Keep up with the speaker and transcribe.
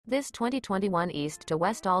This 2021 East to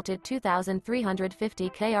West Alta 2350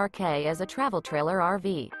 KRK is a travel trailer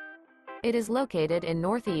RV. It is located in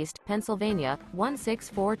Northeast Pennsylvania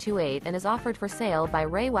 16428 and is offered for sale by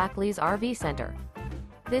Ray Wakley's RV Center.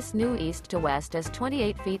 This new East to West is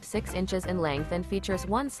 28 feet 6 inches in length and features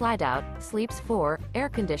one slide-out, sleeps 4, air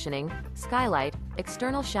conditioning, skylight,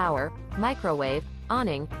 external shower, microwave,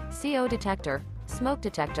 awning, CO detector, smoke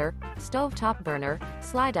detector, stove-top burner,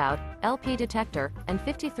 slide-out, LP detector, and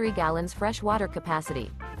 53 gallons fresh water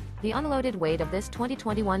capacity. The unloaded weight of this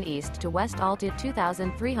 2021 East to West Alta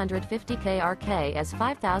 2350 KRK is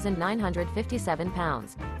 5,957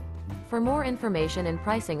 pounds. For more information and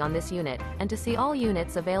pricing on this unit, and to see all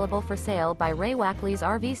units available for sale by Ray Wakley's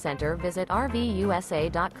RV Center, visit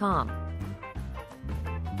RVUSA.com.